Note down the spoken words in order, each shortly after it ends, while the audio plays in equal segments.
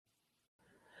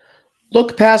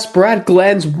Look past Brad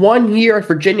Glenn's 1 year at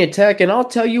Virginia Tech, and I'll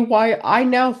tell you why I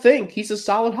now think he's a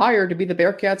solid hire to be the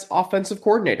Bearcats' offensive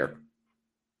coordinator.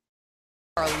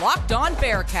 Are Locked On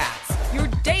Bearcats, your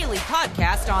daily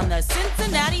podcast on the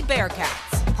Cincinnati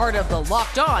Bearcats, part of the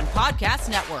Locked On Podcast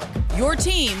Network, your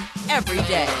team every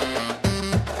day.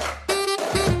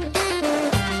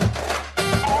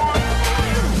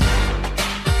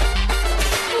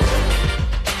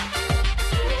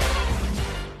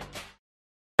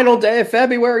 Final day of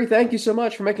February. Thank you so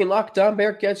much for making Locked On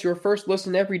Bearcats your first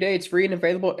listen every day. It's free and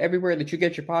available everywhere that you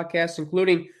get your podcasts,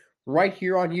 including right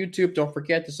here on YouTube. Don't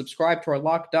forget to subscribe to our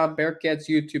Locked On Bearcats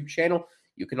YouTube channel.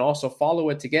 You can also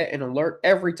follow it to get an alert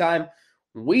every time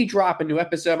we drop a new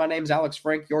episode. My name is Alex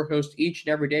Frank, your host each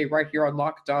and every day right here on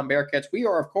Locked On Bearcats. We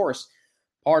are, of course,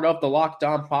 part of the Locked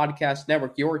On Podcast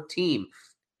Network, your team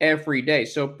every day.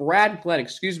 So Brad Glenn,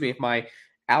 excuse me if my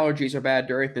allergies are bad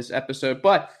during this episode,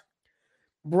 but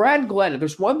Brad Glenn,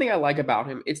 there's one thing I like about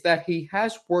him. It's that he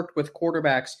has worked with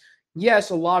quarterbacks, yes,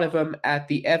 a lot of them at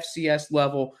the FCS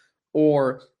level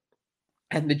or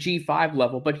at the G5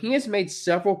 level, but he has made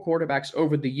several quarterbacks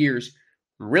over the years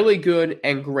really good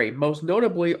and great, most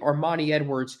notably Armani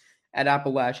Edwards at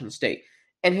Appalachian State.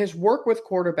 And his work with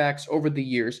quarterbacks over the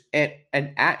years and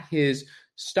at his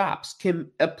stops can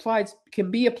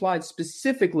be applied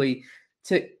specifically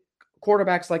to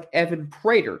quarterbacks like Evan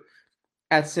Prater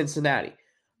at Cincinnati.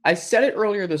 I said it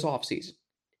earlier this offseason.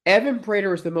 Evan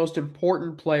Prater is the most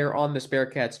important player on this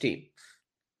Bearcats team.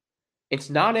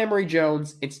 It's not Emory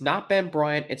Jones. It's not Ben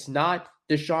Bryant. It's not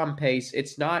Deshaun Pace.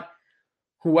 It's not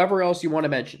whoever else you want to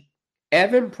mention.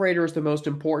 Evan Prater is the most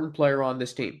important player on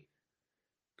this team.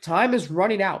 Time is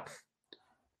running out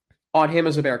on him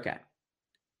as a Bearcat.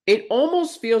 It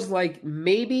almost feels like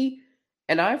maybe,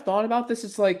 and I've thought about this,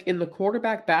 it's like in the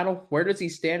quarterback battle, where does he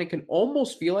stand? It can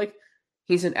almost feel like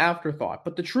he's an afterthought.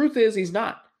 But the truth is he's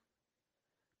not.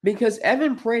 Because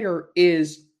Evan Prater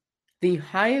is the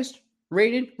highest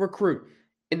rated recruit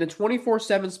in the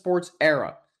 24/7 Sports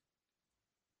era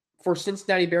for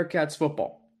Cincinnati Bearcats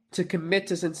football to commit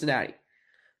to Cincinnati.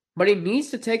 But he needs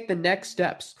to take the next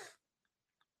steps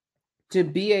to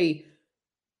be a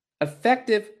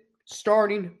effective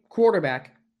starting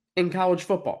quarterback in college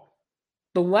football.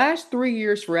 The last 3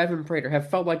 years for Evan Prater have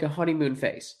felt like a honeymoon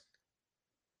phase.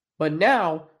 But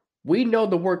now, we know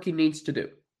the work he needs to do.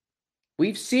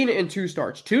 We've seen it in 2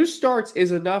 starts. 2 starts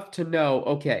is enough to know,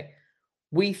 okay,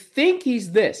 we think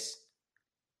he's this,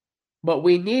 but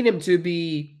we need him to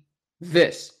be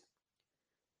this.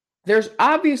 There's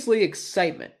obviously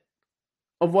excitement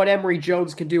of what Emory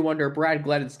Jones can do under Brad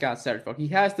Glenn and Scott Satterfield. He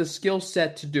has the skill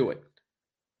set to do it.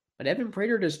 But Evan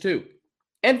Prater does too.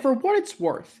 And for what it's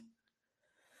worth,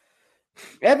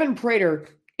 Evan Prater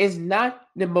is not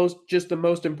the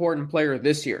most important player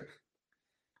this year.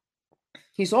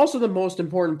 He's also the most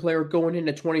important player going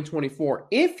into 2024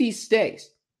 if he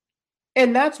stays.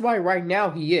 And that's why right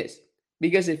now he is.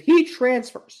 Because if he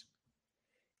transfers,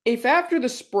 if after the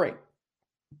spring,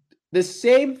 the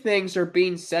same things are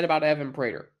being said about Evan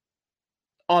Prater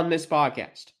on this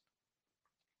podcast,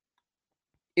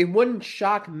 it wouldn't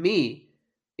shock me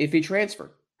if he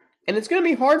transferred. And it's going to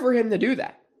be hard for him to do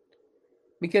that.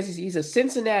 Because he's a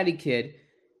Cincinnati kid.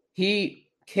 He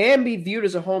can be viewed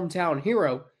as a hometown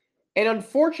hero. And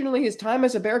unfortunately, his time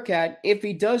as a Bearcat, if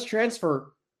he does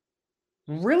transfer,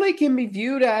 really can be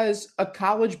viewed as a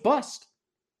college bust.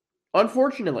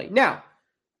 Unfortunately. Now,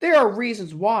 there are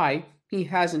reasons why he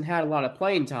hasn't had a lot of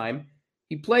playing time.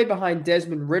 He played behind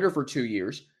Desmond Ridder for 2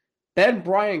 years. Ben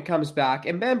Bryant comes back,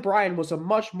 and Ben Bryant was a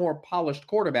much more polished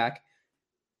quarterback.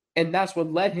 And that's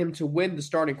what led him to win the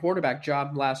starting quarterback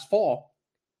job last fall.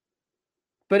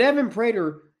 But Evan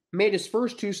Prater made his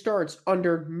first 2 starts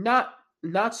under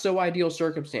not so ideal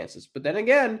circumstances. But then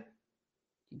again,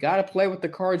 you got to play with the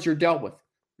cards you're dealt with.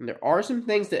 And there are some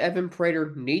things that Evan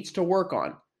Prater needs to work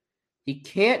on. He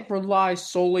can't rely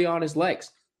solely on his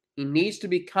legs. He needs to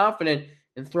be confident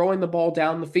in throwing the ball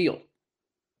down the field.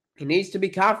 He needs to be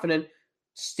confident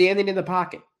standing in the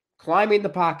pocket, climbing the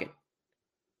pocket.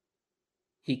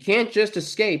 He can't just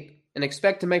escape and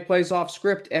expect to make plays off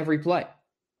script every play.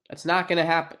 That's not going to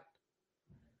happen.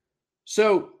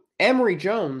 So, Emory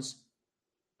Jones,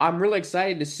 I'm really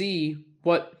excited to see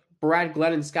what Brad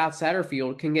Glenn and Scott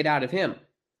Satterfield can get out of him.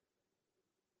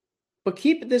 But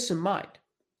keep this in mind.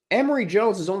 Emory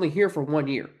Jones is only here for 1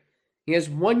 year. He has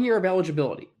 1 year of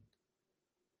eligibility.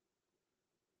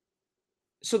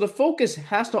 So the focus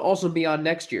has to also be on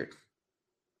next year,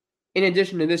 in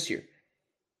addition to this year.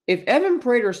 If Evan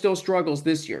Prater still struggles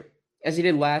this year, as he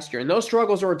did last year, and those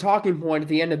struggles are a talking point at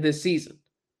the end of this season,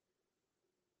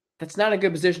 that's not a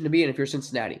good position to be in if you're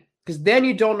Cincinnati. because then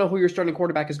you don't know who your starting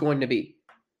quarterback is going to be.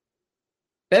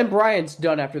 Ben Bryant's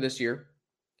done after this year.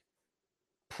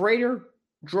 Prater,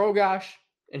 Drogosh,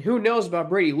 and who knows about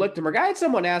Brady Lichtenberg. I had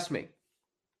someone ask me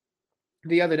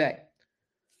the other day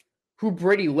who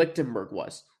Brady Lichtenberg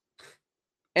was.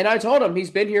 And I told him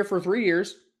he's been here for 3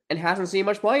 years and hasn't seen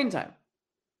much playing time.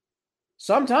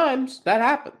 Sometimes that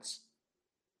happens.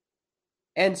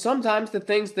 And sometimes the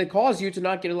things that cause you to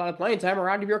not get a lot of playing time are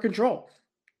out of your control.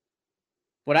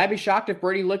 Would I be shocked if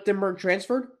Brady Lichtenberg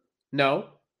transferred? No.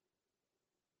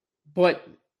 But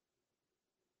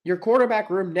your quarterback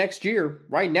room next year,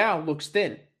 right now, looks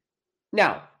thin.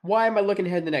 Now, why am I looking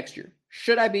ahead to next year?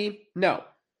 Should I be? No.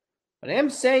 But I am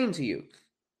saying to you,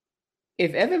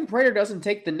 if Evan Prater doesn't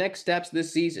take the next steps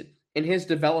this season in his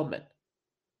development,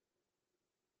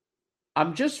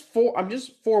 I'm just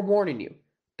forewarning you.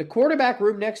 The quarterback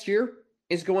room next year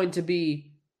is going to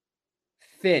be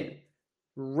thin.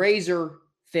 Razor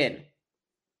thin.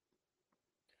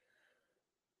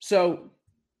 So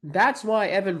that's why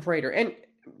Evan Prater and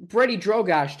Brady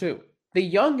Drogosh too. The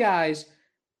young guys,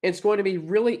 it's going to be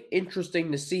really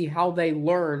interesting to see how they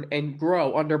learn and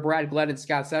grow under Brad Glenn and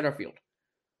Scott Satterfield.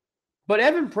 But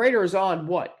Evan Prater is on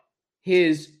what?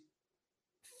 His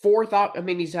fourth out. I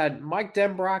mean, he's had Mike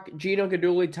Denbrock, Gino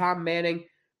Guidugli, Tom Manning,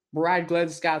 Brad Glenn,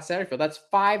 Scott Satterfield. That's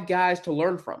 5 guys to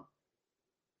learn from.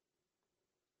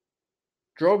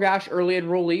 Drogosh, early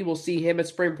enrollee, we'll see him at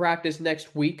spring practice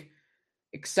next week.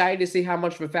 Excited to see how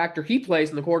much of a factor he plays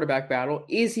in the quarterback battle.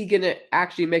 Is he going to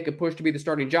actually make a push to be the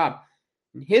starting job?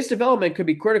 His development could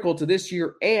be critical to this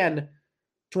year and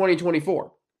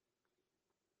 2024.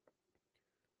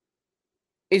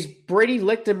 Is Brady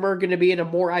Lichtenberg going to be in a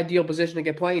more ideal position to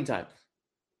get playing time?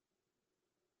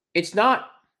 It's not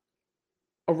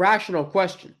a rational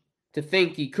question to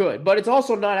think he could, but it's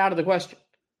also not out of the question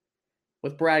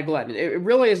with Brad Glenn. It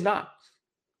really is not.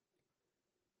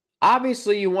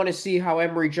 Obviously, you want to see how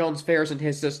Emory Jones fares in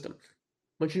his system,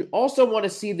 but you also want to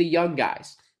see the young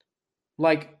guys,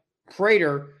 like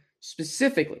Prater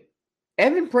specifically.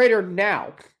 Evan Prater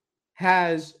now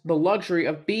has the luxury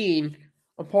of being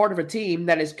a part of a team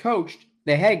that is coached,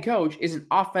 the head coach is an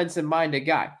offensive-minded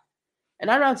guy. And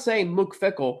I'm not saying Luke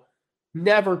Fickell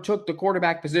never took the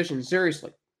quarterback position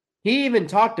seriously. He even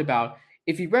talked about,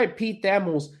 if you read Pete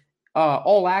Thamel's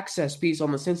all-access piece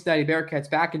on the Cincinnati Bearcats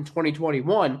back in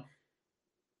 2021,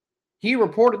 he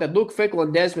reported that Luke Fickell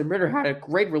and Desmond Ridder had a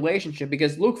great relationship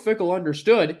because Luke Fickell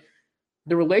understood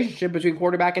the relationship between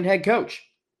quarterback and head coach.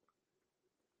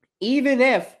 Even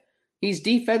if he's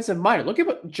defensive-minded. Look at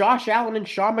what Josh Allen and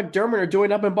Sean McDermott are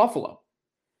doing up in Buffalo.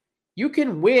 You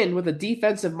can win with a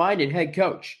defensive-minded head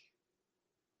coach.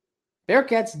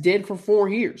 Bearcats did for 4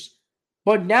 years.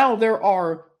 But now there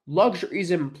are luxuries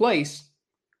in place.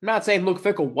 I'm not saying Luke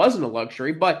Fickell wasn't a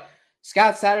luxury, but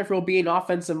Scott Satterfield being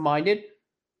offensive-minded,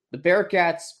 the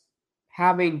Bearcats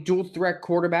having dual-threat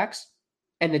quarterbacks,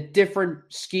 and a different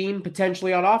scheme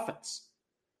potentially on offense.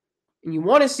 And you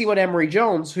want to see what Emory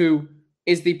Jones, who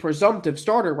is the presumptive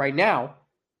starter right now,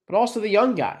 but also the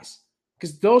young guys,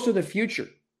 because those are the future.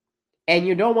 And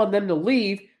you don't want them to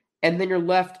leave, and then you're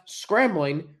left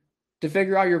scrambling to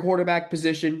figure out your quarterback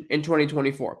position in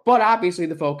 2024. But obviously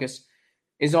the focus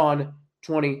is on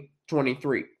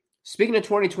 2023. Speaking of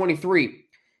 2023,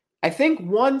 I think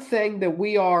one thing that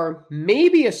we are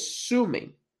maybe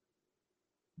assuming,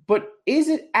 but is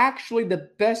it actually the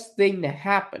best thing to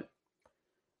happen?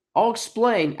 I'll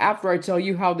explain after I tell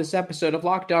you how this episode of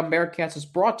Locked On Bearcats is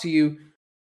brought to you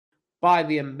by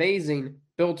the amazing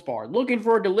Built Bar. Looking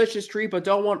for a delicious treat but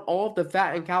don't want all of the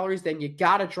fat and calories? Then you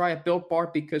gotta try a Built Bar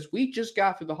because we just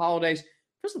got through the holidays.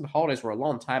 Feels like the holidays were a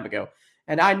long time ago.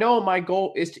 And I know my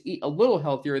goal is to eat a little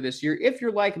healthier this year. If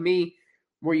you're like me,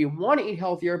 where you want to eat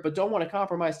healthier but don't want to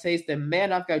compromise taste, then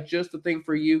man, I've got just the thing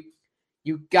for you.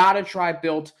 You gotta try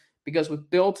Built, because with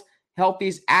Built, healthy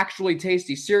is actually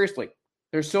tasty. Seriously.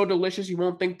 They're so delicious you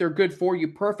won't think they're good for you.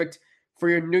 Perfect for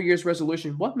your New Year's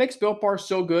resolution. What makes Built Bars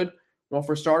so good? Well,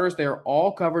 for starters, they are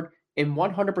all covered in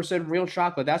 100% real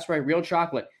chocolate. That's right, real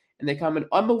chocolate. And they come in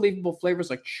unbelievable flavors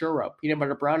like churro, peanut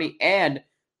butter brownie, and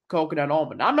coconut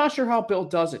almond. I'm not sure how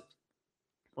Built does it.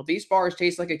 Well, these bars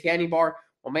taste like a candy bar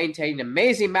while maintaining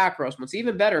amazing macros. What's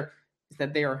even better is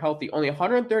that they are healthy. Only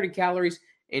 130 calories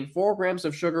and 4 grams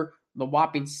of sugar, the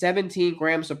whopping 17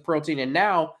 grams of protein. And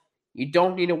now, you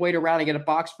don't need to wait around and get a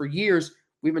box for years.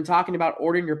 We've been talking about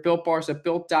ordering your Built Bars at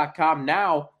Built.com.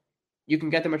 Now, you can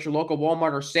get them at your local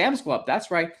Walmart or Sam's Club.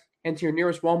 That's right. Head to your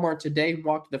nearest Walmart today,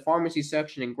 walk to the pharmacy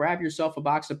section, and grab yourself a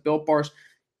box of Built Bars.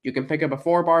 You can pick up a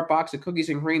 4-bar box of cookies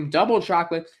and cream, double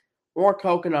chocolate, or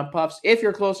coconut puffs. If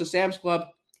you're close to Sam's Club,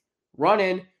 run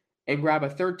in, and grab a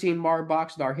 13-bar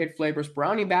box with our hit flavors,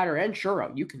 brownie batter, and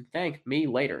churro. You can thank me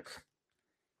later.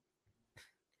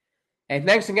 And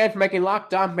thanks again for making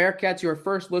Locked On Bearcats your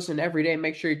first listen every day.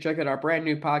 Make sure you check out our brand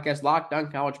new podcast, Locked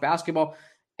On College Basketball.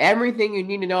 Everything you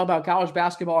need to know about college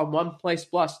basketball in one place,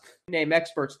 plus name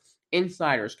experts,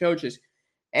 insiders, coaches,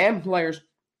 and players.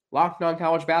 Locked On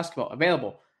College Basketball,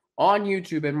 available on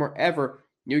YouTube and wherever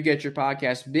you get your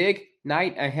podcast. Big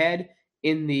night ahead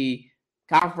in the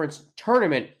conference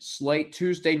tournament slate.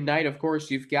 Tuesday night, of course,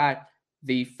 you've got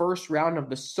the first round of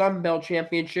the Sun Belt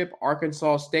Championship,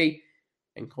 Arkansas State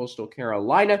and Coastal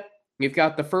Carolina. You've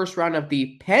got the first round of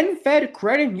the Penn Fed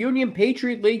Credit Union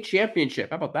Patriot League Championship.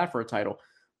 How about that for a title?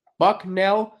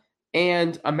 Bucknell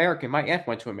and American. My aunt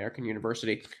went to American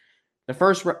University. The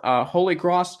first Holy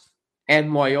Cross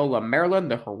and Loyola Maryland.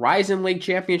 The Horizon League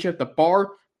Championship. The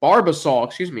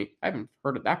Barbasol. I haven't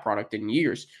heard of that product in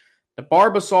years. The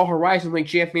Barbasol Horizon League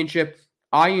Championship.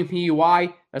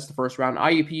 IUPUI. That's the first round.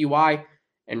 IUPUI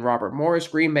and Robert Morris,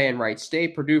 Green Bay and Wright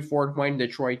State, Purdue, Fort Wayne,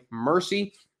 Detroit,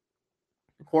 Mercy.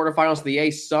 The quarterfinals of the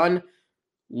A-Sun,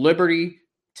 Liberty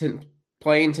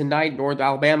playing tonight, North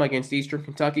Alabama against Eastern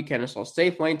Kentucky, Kennesaw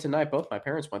State playing tonight. Both my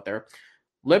parents went there.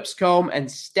 Lipscomb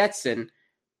and Stetson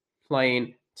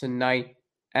playing tonight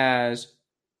as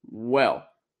well.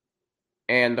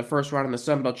 And the first round of the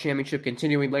Sun Belt Championship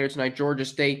continuing later tonight, Georgia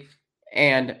State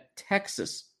and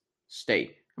Texas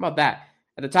State. How about that?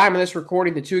 At the time of this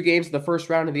recording, the two games of the first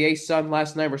round of the A-Sun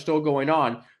last night were still going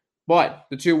on, but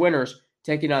the two winners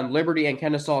taking on Liberty and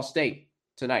Kennesaw State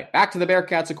tonight. Back to the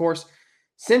Bearcats, of course.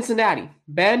 Cincinnati,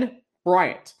 Ben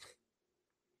Bryant.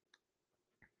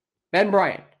 Ben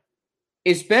Bryant.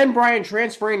 Is Ben Bryant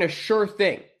transferring a sure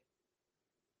thing?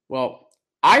 Well,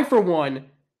 I, for one,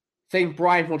 think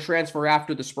Bryant will transfer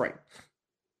after the spring.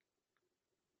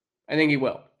 I think he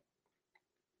will.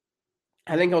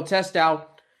 I think he'll test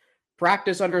out,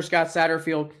 practice under Scott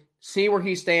Satterfield, see where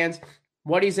he stands,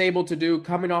 what he's able to do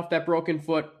coming off that broken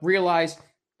foot, realize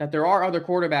that there are other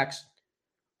quarterbacks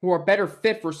who are better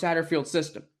fit for Satterfield's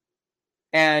system.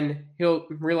 And he'll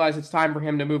realize it's time for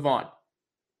him to move on.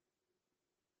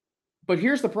 But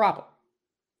here's the problem.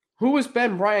 Who is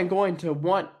Ben Bryant going to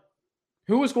want?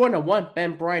 Who is going to want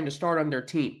Ben Bryant to start on their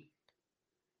team?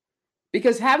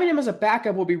 Because having him as a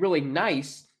backup will be really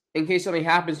nice in case something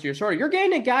happens to your starter. You're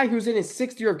getting a guy who's in his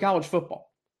 6th year of college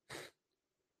football.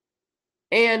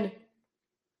 And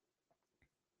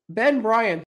Ben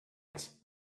Bryant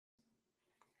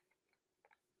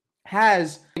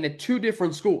has been at 2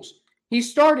 different schools. He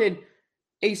started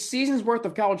a season's worth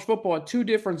of college football at 2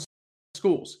 different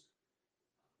schools.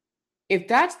 If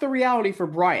that's the reality for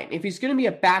Bryant, if he's going to be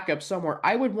a backup somewhere,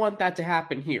 I would want that to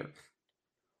happen here.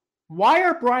 Why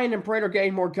are Bryant and Prater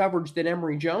getting more coverage than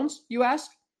Emory Jones, you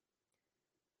ask?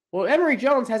 Well, Emory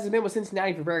Jones hasn't been with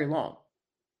Cincinnati for very long.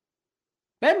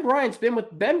 Ben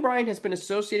Bryant has been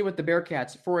associated with the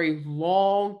Bearcats for a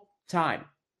long time,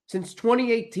 since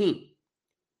 2018.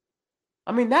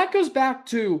 I mean, that goes back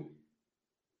to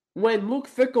when Luke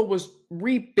Fickell was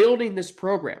rebuilding this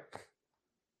program.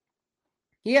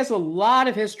 He has a lot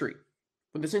of history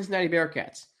with the Cincinnati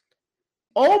Bearcats,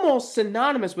 almost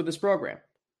synonymous with this program.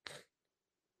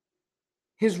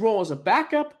 His role as a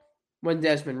backup when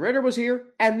Desmond Ridder was here,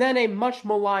 and then a much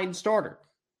maligned starter.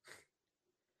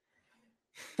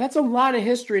 That's a lot of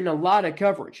history and a lot of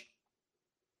coverage.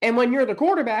 And when you're the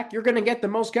quarterback, you're going to get the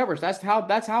most coverage. That's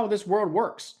how this world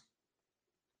works.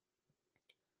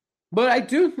 But I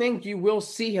do think you will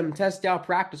see him test out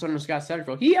practice under Scott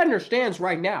Satterfield. He understands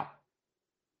right now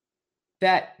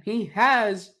that he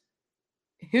has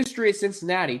history at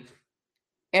Cincinnati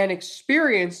and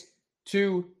experience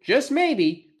to just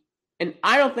maybe, and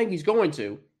I don't think he's going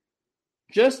to,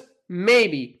 just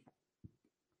maybe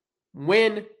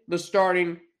win the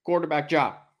starting quarterback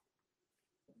job.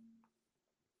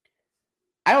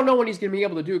 I don't know what he's going to be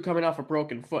able to do coming off a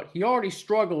broken foot. He already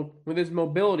struggled with his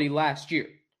mobility last year.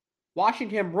 Watching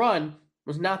him run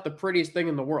was not the prettiest thing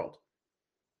in the world.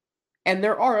 And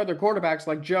there are other quarterbacks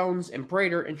like Jones and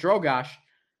Prater and Drogosh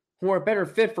who are better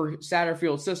fit for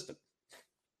Satterfield's system.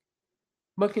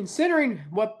 But considering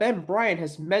what Ben Bryant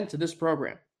has meant to this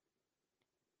program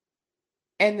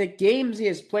and the games he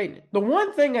has played in, the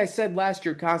one thing I said last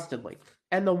year constantly,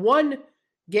 and the one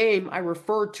game I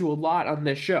referred to a lot on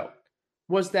this show,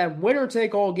 was that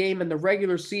winner-take-all game in the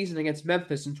regular season against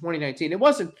Memphis in 2019. It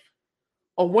wasn't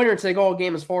a winner-take-all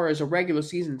game as far as a regular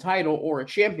season title or a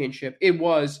championship. It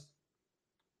was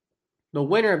the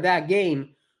winner of that game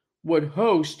would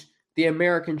host the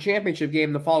American Championship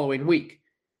game the following week.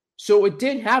 So it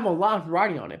did have a lot of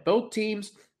riding on it. Both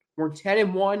teams were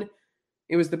 10-1.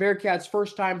 It was the Bearcats'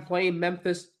 first time playing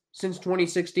Memphis since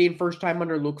 2016, first time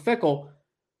under Luke Fickell.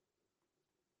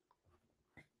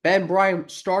 Ben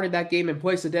Bryant started that game in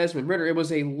place of Desmond Ridder. It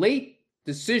was a late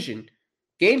decision,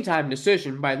 game time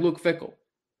decision by Luke Fickell.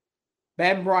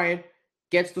 Ben Bryant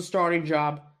gets the starting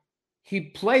job. He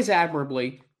plays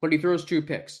admirably, but he throws 2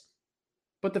 picks.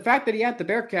 But the fact that he had the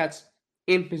Bearcats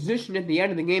in position at the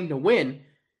end of the game to win,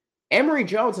 Emory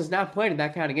Jones has not played in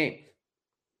that kind of game.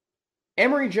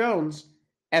 Emory Jones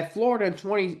at Florida in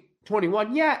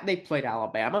 2021, yeah, they played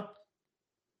Alabama.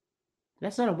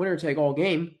 That's not a winner-take-all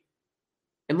game.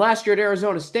 And last year at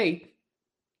Arizona State,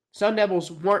 Sun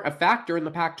Devils weren't a factor in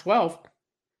the Pac-12.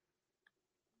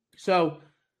 So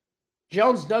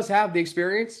Jones does have the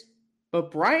experience,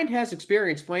 but Bryant has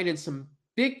experience playing in some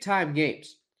big-time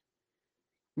games.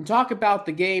 You talk about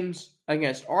the games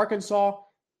against Arkansas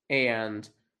and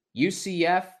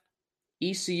UCF,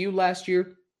 ECU last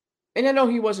year, and I know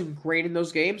he wasn't great in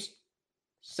those games.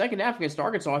 Second half against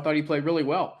Arkansas, I thought he played really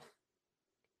well.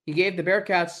 He gave the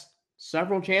Bearcats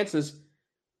several chances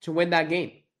to win that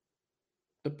game.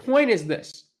 The point is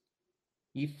this.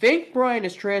 You think Bryant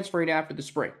is transferring after the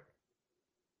spring,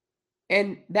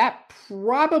 and that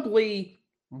probably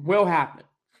will happen.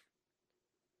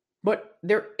 But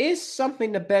there is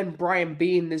something to Ben Bryant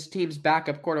being this team's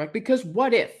backup quarterback, because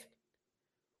what if?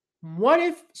 What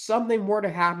if something were to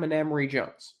happen to Emory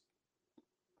Jones?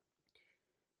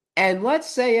 And let's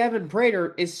say Evan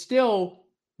Prater is still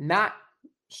not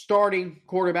starting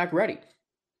quarterback ready,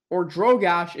 or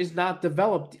Drogosh is not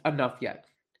developed enough yet.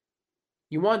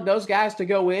 You want those guys to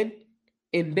go in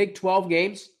Big 12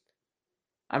 games?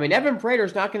 I mean, Evan Prater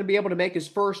is not going to be able to make his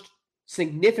first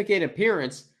significant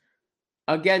appearance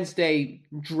against a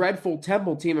dreadful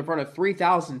Temple team in front of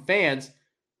 3,000 fans.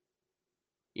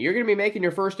 You're going to be making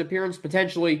your first appearance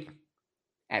potentially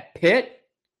at Pitt,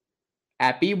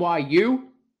 at BYU,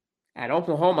 at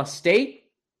Oklahoma State.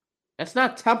 That's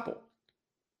not Temple.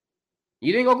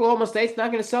 You think Oklahoma State's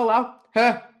not going to sell out?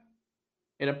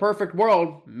 In a perfect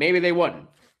world, maybe they wouldn't.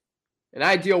 An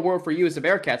ideal world for you as a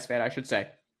Bearcats fan, I should say.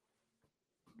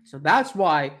 So that's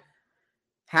why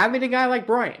having a guy like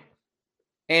Bryant,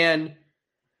 and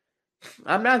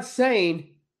I'm not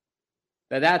saying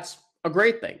that that's a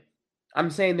great thing.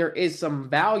 I'm saying there is some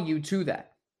value to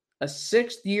that. A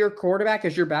 6th-year quarterback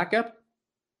as your backup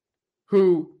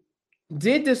who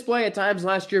did display at times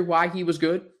last year why he was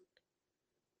good.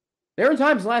 There were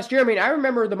times last year, I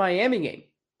remember the Miami game.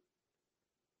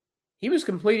 He was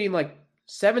completing like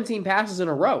 17 passes in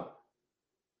a row.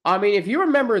 If you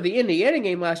remember the Indiana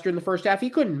game last year in the first half, he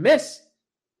couldn't miss.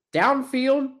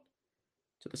 Downfield,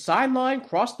 to the sideline,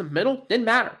 cross the middle, didn't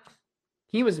matter.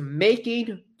 He was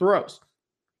making throws.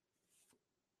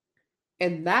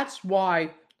 And that's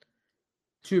why,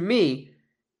 to me,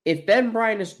 if Ben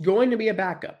Bryant is going to be a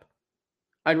backup,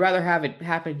 I'd rather have it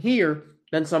happen here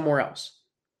than somewhere else.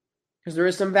 Because there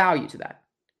is some value to that.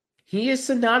 He is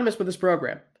synonymous with this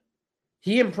program.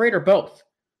 He and Prater both.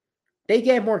 They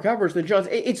get more coverage than Jones.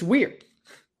 It's weird.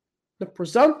 The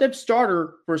presumptive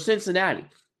starter for Cincinnati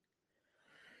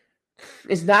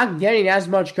is not getting as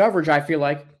much coverage, I feel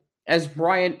like, as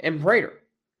Bryant and Prater.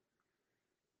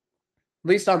 At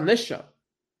least on this show.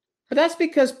 But that's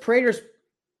because Prater's,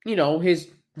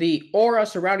 the aura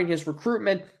surrounding his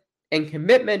recruitment and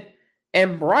commitment,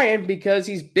 and Bryant because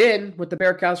he's been with the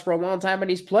Bearcats for a long time and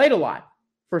he's played a lot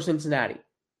for Cincinnati.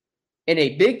 In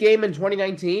a big game in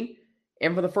 2019,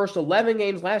 and for the first 11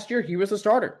 games last year, he was the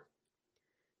starter.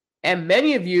 And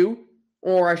many of you,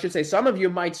 or I should say some of you,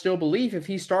 might still believe if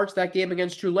he starts that game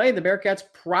against Tulane, the Bearcats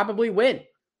probably win.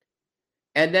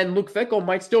 And then Luke Fickell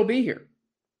might still be here.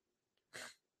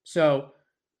 So,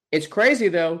 it's crazy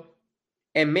though,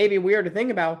 and maybe weird to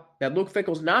think about, that Luke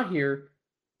Fickell's not here,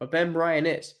 but Ben Bryant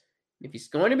is. If he's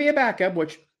going to be a backup,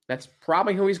 which that's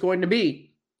probably who he's going to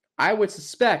be, I would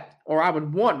suspect, or I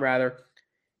would want rather,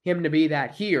 him to be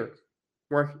that here,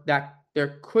 where that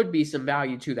there could be some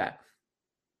value to that.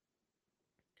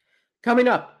 Coming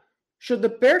up, should the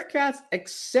Bearcats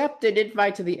accept an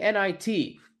invite to the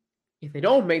NIT if they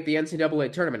don't make the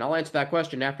NCAA tournament? I'll answer that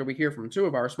question after we hear from 2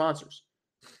 of our sponsors.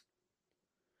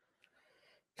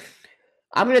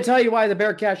 I'm going to tell you why the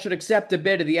Bearcats should accept a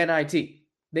bid of the NIT.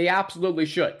 They absolutely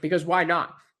should, because why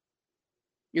not?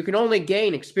 You can only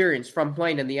gain experience from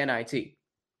playing in the NIT.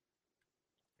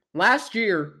 Last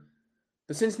year,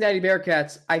 the Cincinnati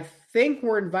Bearcats, I think,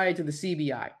 were invited to the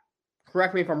CBI.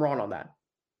 Correct me if I'm wrong on that.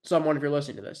 Someone, if you're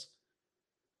listening to this.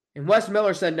 And Wes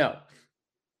Miller said no.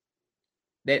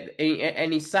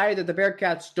 And he cited that the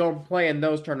Bearcats don't play in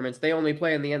those tournaments. They only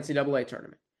play in the NCAA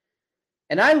tournament.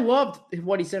 And I loved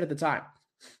what he said at the time.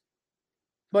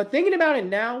 But thinking about it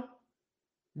now,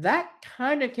 that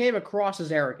kind of came across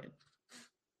as arrogant.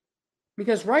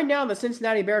 Because right now, the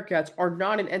Cincinnati Bearcats are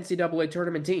not an NCAA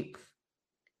tournament team.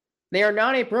 They are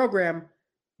not a program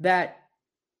that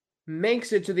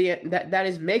makes it to that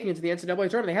is making it to the NCAA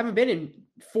tournament. They haven't been in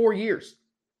 4 years.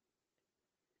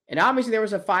 And obviously there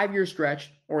was a 5-year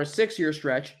stretch or a 6-year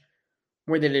stretch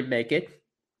where they didn't make it.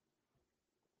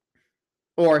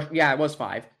 Or, yeah, it was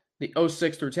 5. The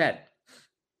 06 through 10.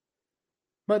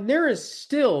 But there is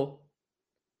still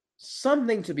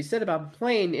something to be said about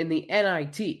playing in the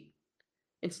NIT.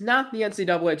 It's not the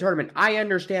NCAA tournament. I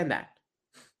understand that.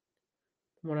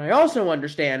 What I also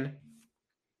understand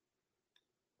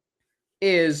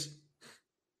is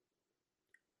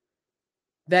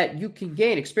that you can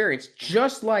gain experience,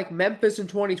 just like Memphis in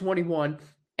 2021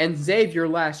 and Xavier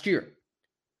last year.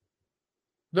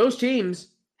 Those teams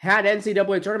had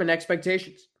NCAA tournament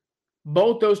expectations.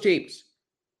 Both those teams.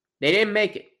 They didn't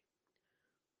make it.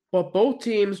 But both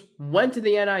teams went to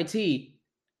the NIT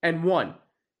and won.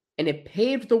 And it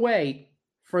paved the way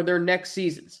for their next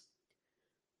seasons.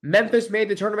 Memphis made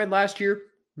the tournament last year,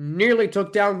 nearly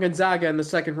took down Gonzaga in the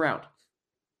second round.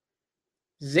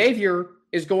 Xavier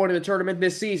is going to the tournament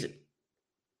this season.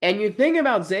 And you think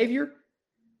about Xavier,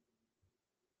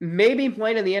 maybe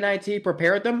playing in the NIT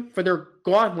prepared them for their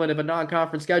gauntlet of a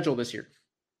non-conference schedule this year.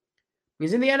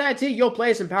 Because in the NIT, you'll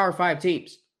play some Power 5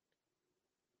 teams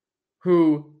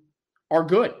who are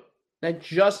good, that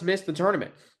just missed the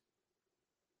tournament.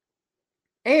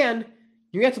 And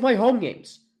you get to play home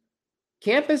games.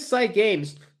 Campus site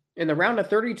games in the round of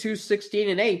 32, 16,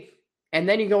 and 8. And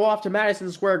then you go off to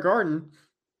Madison Square Garden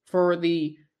for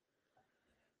the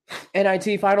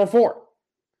NIT Final Four.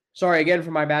 Sorry again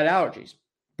for my bad allergies.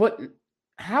 But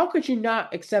how could you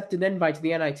not accept an invite to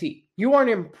the NIT? You are an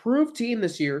improved team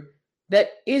this year that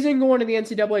isn't going to the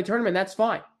NCAA tournament. That's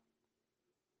fine.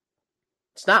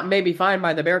 It's not maybe fine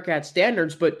by the Bearcats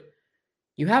standards, but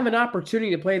you have an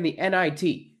opportunity to play in the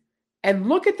NIT. And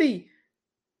look at the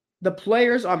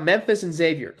players on Memphis and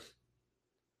Xavier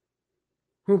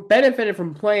who benefited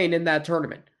from playing in that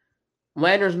tournament.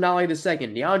 Landers Nolly II,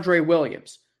 DeAndre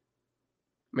Williams.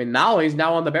 I mean, Nolly's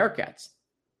now on the Bearcats.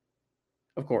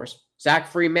 Of course,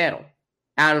 Zach Freemantle,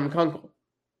 Adam Kunkel.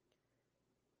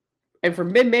 And for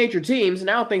mid-major teams, and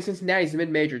I don't think Cincinnati's a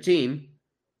mid-major team,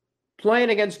 playing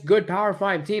against good Power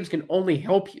 5 teams can only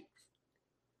help you.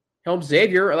 Help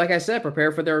Xavier, like I said,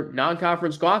 prepare for their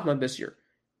non-conference gauntlet this year.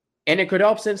 And it could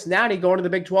help Cincinnati go into the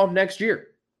Big 12 next year.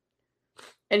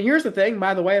 And here's the thing,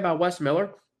 by the way, about Wes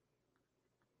Miller.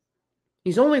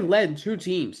 He's only led 2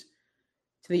 teams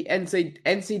to the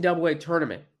NCAA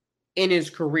tournament in his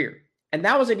career. And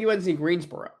that was at UNC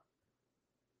Greensboro.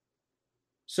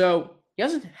 So he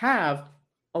doesn't have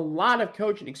a lot of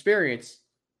coaching experience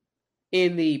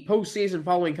in the postseason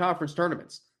following conference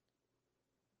tournaments.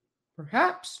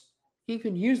 Perhaps he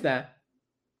could use that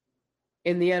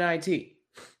in the NIT.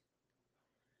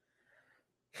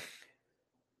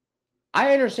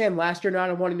 I understand last year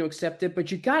not wanting to accept it,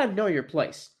 but you got to know your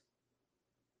place.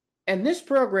 And this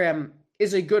program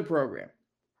is a good program.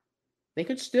 They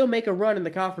could still make a run in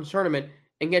the conference tournament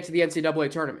and get to the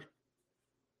NCAA tournament.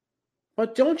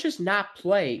 But don't just not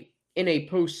play in a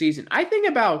postseason. I think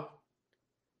about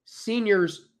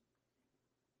seniors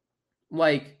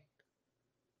I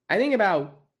think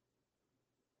about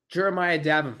Jeremiah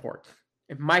Davenport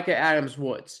and Micah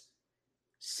Adams-Woods.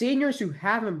 Seniors who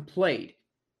haven't played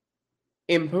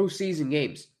in postseason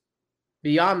games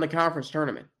beyond the conference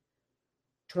tournament.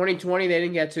 2020, they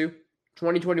didn't get to.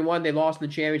 2021, they lost in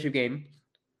the championship game.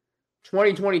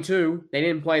 2022, they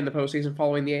didn't play in the postseason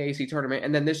following the AAC tournament.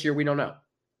 And then this year, we don't know.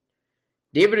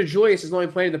 David DeJulius has only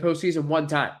played in the postseason one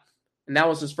time. And that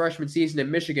was his freshman season in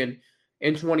Michigan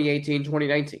in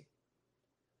 2018-2019.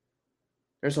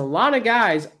 There's a lot of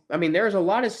guys, there's a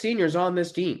lot of seniors on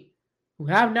this team who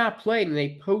have not played in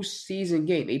a postseason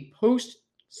game. A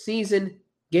postseason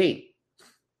game.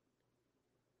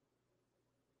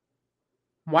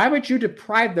 Why would you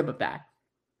deprive them of that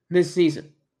this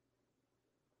season?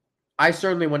 I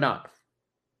certainly would not.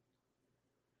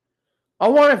 I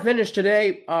want to finish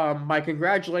today by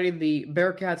congratulating the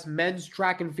Bearcats men's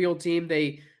track and field team.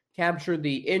 They captured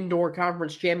the indoor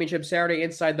conference championship Saturday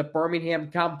inside the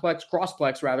Birmingham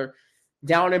Crossplex,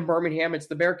 down in Birmingham. It's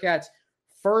the Bearcats'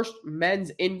 first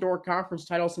men's indoor conference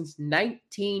title since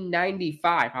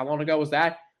 1995. How long ago was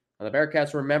that? Well, the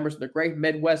Bearcats were members of the Great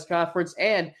Midwest Conference,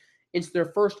 and it's their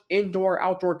first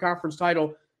indoor-outdoor conference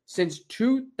title since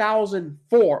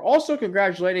 2004. Also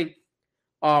congratulating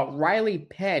Riley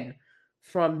Penn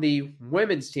from the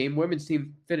women's team. Women's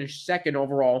team finished second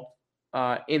overall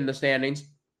in the standings.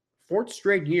 4th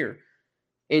straight year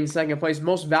in second place.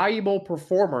 Most valuable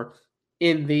performer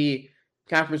in the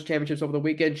conference championships over the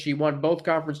weekend. She won both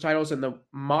conference titles in the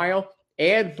mile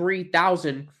and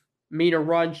 3,000 meter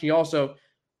run. She also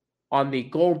on the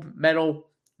gold medal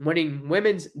winning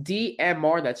women's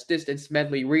DMR, that's distance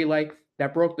medley relay,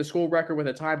 that broke the school record with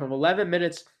a time of 11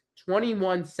 minutes,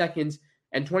 21 seconds,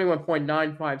 and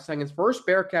 21.95 seconds. First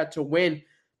Bearcat to win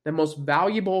the most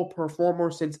valuable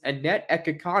performer since Annette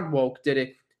Ekakonwoke did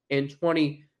it in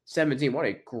 2017. What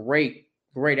a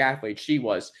great athlete she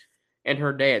was in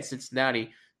her day at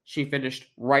Cincinnati. She finished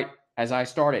right as I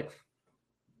started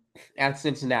at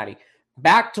Cincinnati.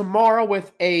 Back tomorrow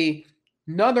with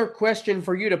another question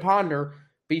for you to ponder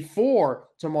before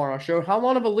tomorrow's show. How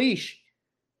long of a leash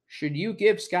should you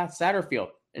give Scott Satterfield,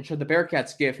 and should the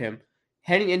Bearcats give him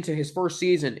heading into his first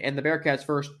season and the Bearcats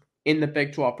first in the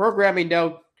Big 12? Programming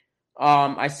note,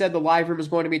 I said the live room is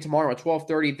going to be tomorrow at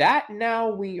 12:30. That now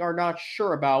we are not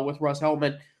sure about, with Russ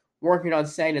Hellman working on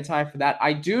setting a time for that.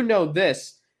 I do know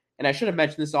this, and I should have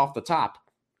mentioned this off the top.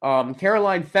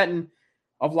 Caroline Fenton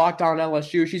of Locked On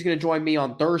LSU, she's going to join me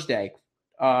on Thursday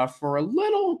for a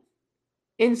little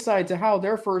insight to how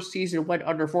their first season went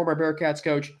under former Bearcats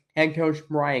coach, head coach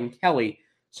Brian Kelly.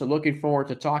 So looking forward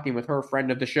to talking with her,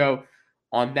 friend of the show,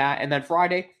 on that. And then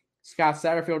Friday, Scott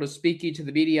Satterfield is speaking to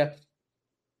the media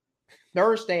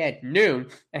Thursday at noon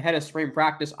ahead of spring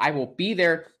practice. I will be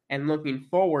there and looking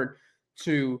forward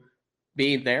to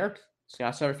being there.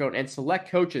 Scott Satterfield and select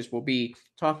coaches will be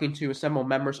talking to assembled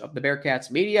members of the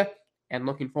Bearcats media, and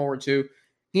looking forward to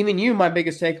giving you my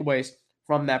biggest takeaways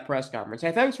from that press conference.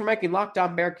 Hey, thanks for making Locked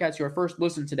On Bearcats your first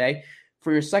listen today.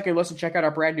 For your second listen, check out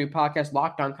our brand new podcast,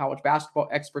 Locked On College Basketball.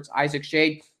 Experts Isaac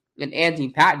Shade and Andy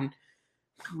Patton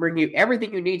bring you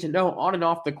everything you need to know on and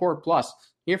off the court. Plus,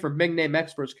 hear from big-name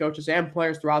experts, coaches, and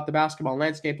players throughout the basketball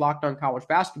landscape. Locked On College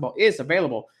Basketball is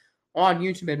available on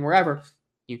YouTube and wherever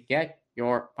you get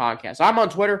your podcasts. I'm on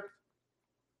Twitter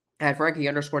at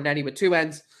Frankie_Netty with 2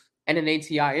 N's and an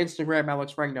ATI. Instagram,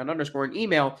 AlexFrank_, and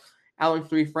email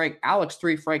Alex3Frank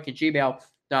at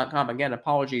gmail.com. Again,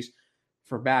 apologies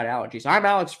for bad allergies. I'm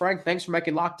Alex Frank. Thanks for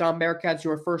making Locked On Bearcats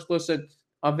your first listen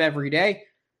of every day.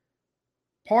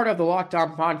 Part of the Locked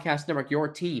On Podcast Network, your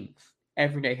team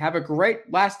every day. Have a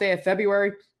great last day of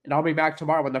February, and I'll be back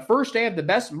tomorrow on the first day of the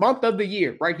best month of the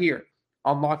year right here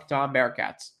on Locked On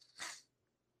Bearcats.